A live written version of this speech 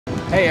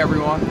Hey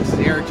everyone, this is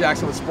Eric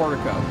Jackson with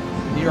Sportico.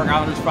 The New York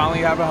Islanders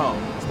finally have a home.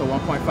 It's the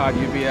 1.5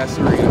 UBS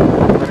Arena.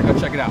 We're gonna go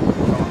check it out.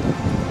 Come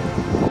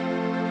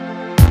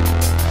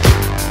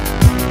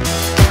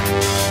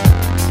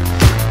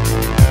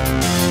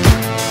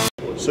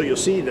on. So you'll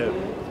see that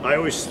I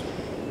always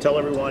tell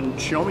everyone,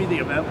 show me the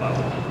event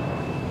level,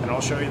 and I'll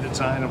show you the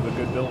design of a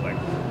good building,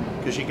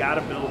 because you got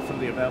to build from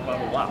the event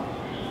level up.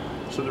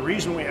 So the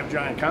reason we have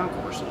giant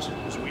concourses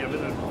is we have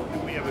an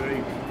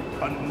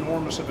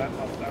enormous event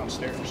level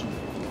downstairs,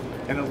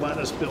 and it let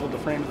us build the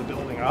frame of the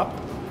building up.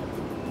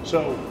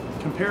 So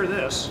compare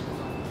this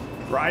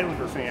for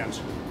Islander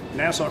fans,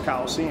 Nassau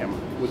Coliseum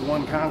with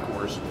one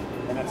concourse,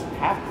 and that's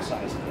half the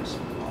size of this.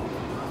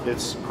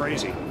 It's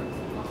crazy.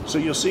 So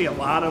you'll see a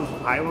lot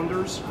of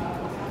Islanders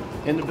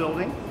in the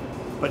building,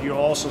 but you'll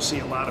also see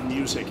a lot of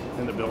music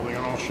in the building,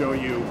 and I'll show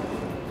you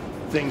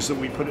things that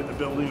we put in the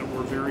building that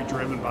we're very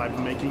driven by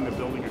making the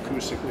building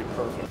acoustically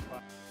perfect.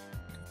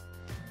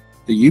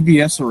 The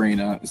UBS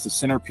Arena is the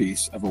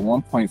centerpiece of a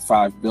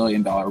 $1.5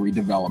 billion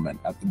redevelopment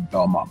at the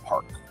Belmont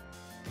Park.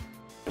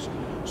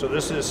 So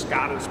this is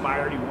Scott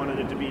inspired. He wanted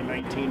it to be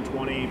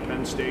 1920,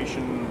 Penn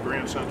Station,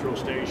 Grand Central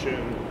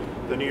Station,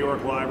 the New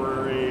York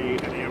Library,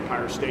 and the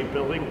Empire State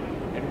Building.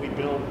 And we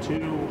built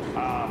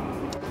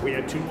we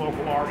had two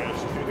local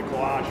artists do the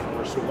collage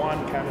for us. So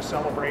one kind of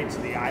celebrates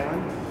the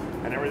island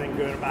and everything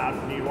good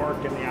about New York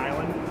and the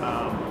island.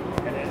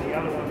 And then the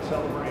other one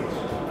celebrates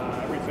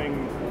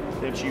everything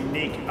that's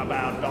unique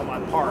about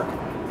Belmont Park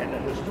and the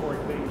historic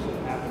things that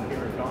happened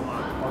here at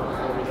Belmont Park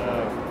over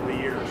the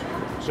years.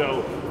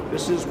 So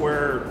this is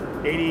where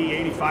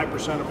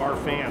 80–85% of our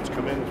fans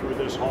come in through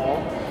this hall,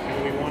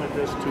 and we wanted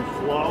this to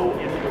flow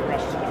into the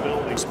rest of the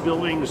building. This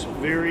building's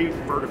very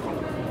vertical.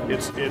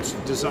 It's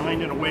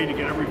designed in a way to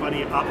get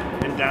everybody up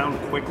and down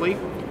quickly,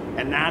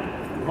 and that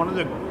one of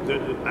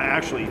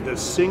the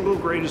single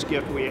greatest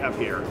gift we have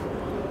here.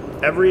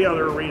 Every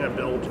other arena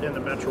built in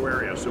the metro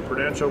area, so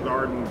Prudential,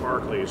 Garden,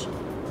 Barclays,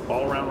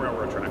 all around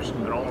railroad tracks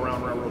and all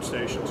around railroad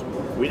stations.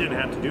 We didn't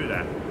have to do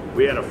that.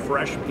 We had a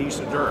fresh piece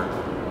of dirt.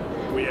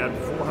 We had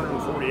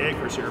 440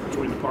 acres here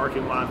between the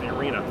parking lot and the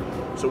arena.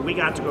 So we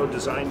got to go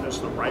design this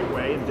the right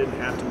way and didn't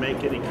have to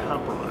make any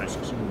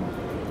compromises.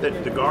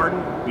 The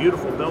Garden,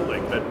 beautiful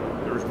building, but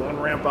there's one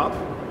ramp up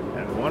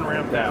and one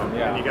ramp down,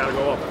 and you got to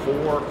go up 4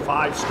 or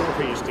 5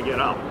 stories to get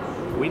up.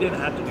 We didn't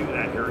have to do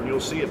that here, and you'll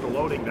see at the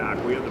loading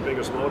dock, we have the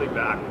biggest loading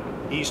dock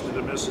east of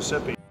the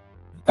Mississippi.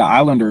 The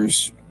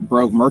Islanders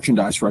broke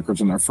merchandise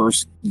records in their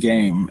first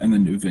game in the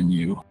new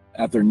venue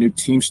at their new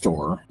team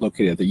store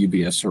located at the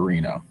UBS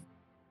Arena.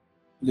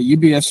 The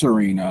UBS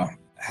Arena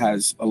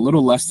has a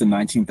little less than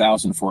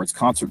 19,000 for its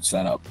concert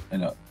setup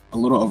and a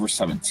little over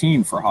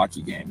 17 for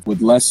hockey games,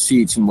 with less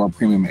seats and more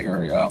premium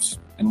areas.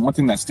 And one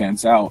thing that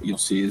stands out, you'll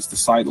see, is the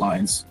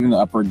sidelines. Even the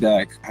upper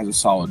deck has a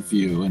solid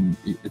view, and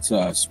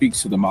it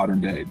speaks to the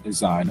modern day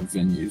design of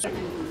venues.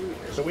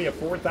 So we have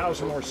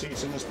 4,000 more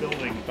seats in this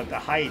building, but the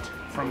height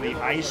from the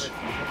ice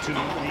to the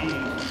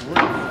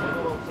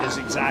roof is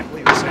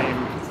exactly the same.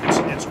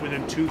 It's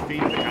within 2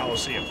 feet of the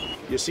Coliseum.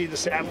 You see the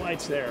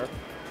satellites there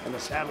and the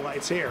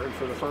satellites here, and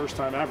for the first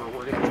time ever,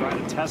 we're going to try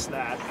to test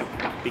that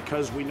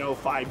because we know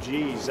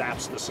 5G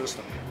zaps the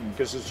system,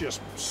 because it's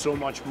just so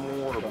much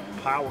more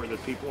power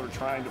that people are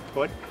trying to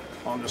put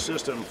on the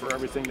system for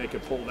everything they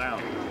could pull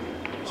down.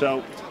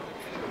 So,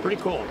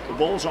 pretty cool. The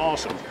bowl's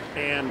awesome,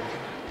 and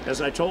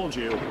as I told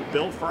you,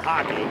 built for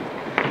hockey,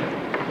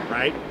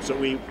 right? So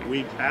we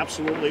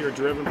absolutely are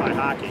driven by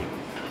hockey,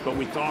 but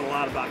we thought a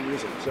lot about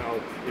music.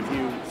 So if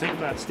you think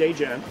about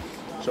stage end,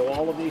 so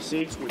all of these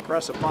seats, we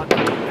press a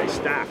button, they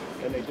stack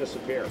and they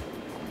disappear.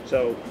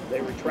 So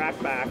they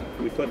retract back,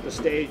 we put the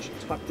stage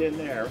tucked in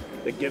there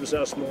that gives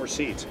us more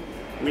seats.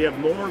 We have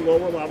more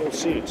lower level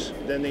seats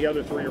than the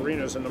other 3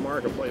 arenas in the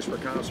marketplace for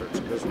concerts,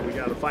 because we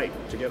got to fight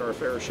to get our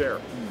fair share.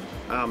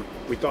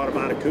 We thought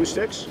about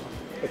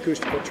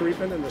acoustical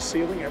treatment in the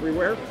ceiling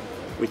everywhere.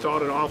 We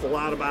thought an awful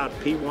lot about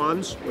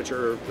P1s, which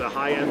are the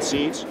high-end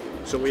seats,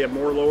 so we have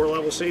more lower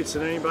level seats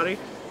than anybody.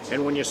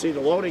 And when you see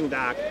the loading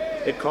dock,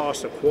 it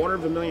costs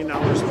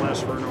 $250,000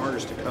 less for an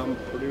artist to come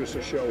produce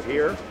a show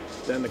here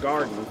than the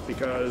Garden,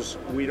 because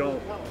we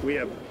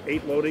have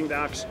 8 loading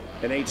docks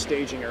and 8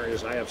 staging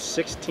areas. I have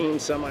 16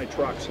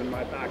 semi-trucks in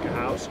my back of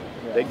house.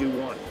 They do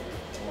 1.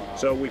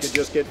 So we could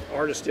just get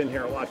artists in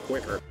here a lot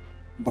quicker.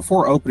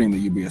 Before opening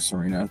the UBS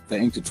Arena, they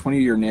inked a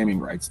 20-year naming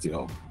rights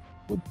deal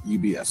with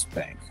UBS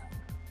Bank,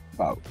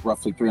 about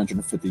roughly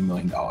 $350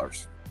 million.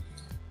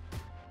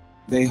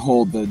 They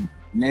hold the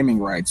naming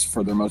rights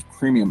for their most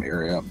premium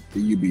area,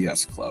 the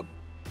UBS Club.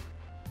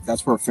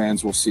 That's where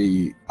fans will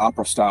see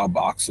opera-style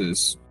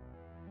boxes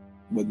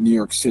with New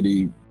York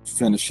City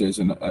finishes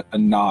and a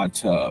nod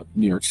to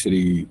New York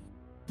City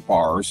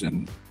bars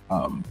and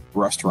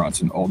restaurants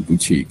and old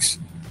boutiques.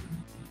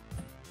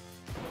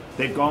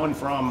 They've gone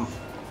from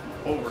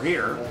over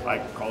here, I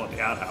call it the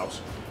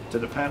outhouse, to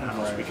the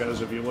penthouse,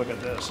 because if you look at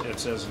this,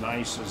 it's as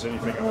nice as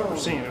anything I've ever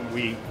seen. And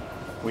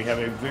We have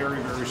a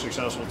very, very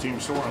successful team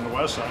store on the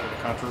west side of the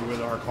country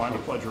with our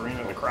Climate Pledge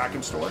Arena and the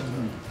Kraken store,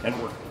 and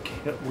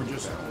we're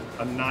just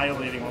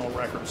annihilating all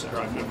records there.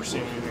 I've never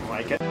seen anything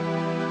like it.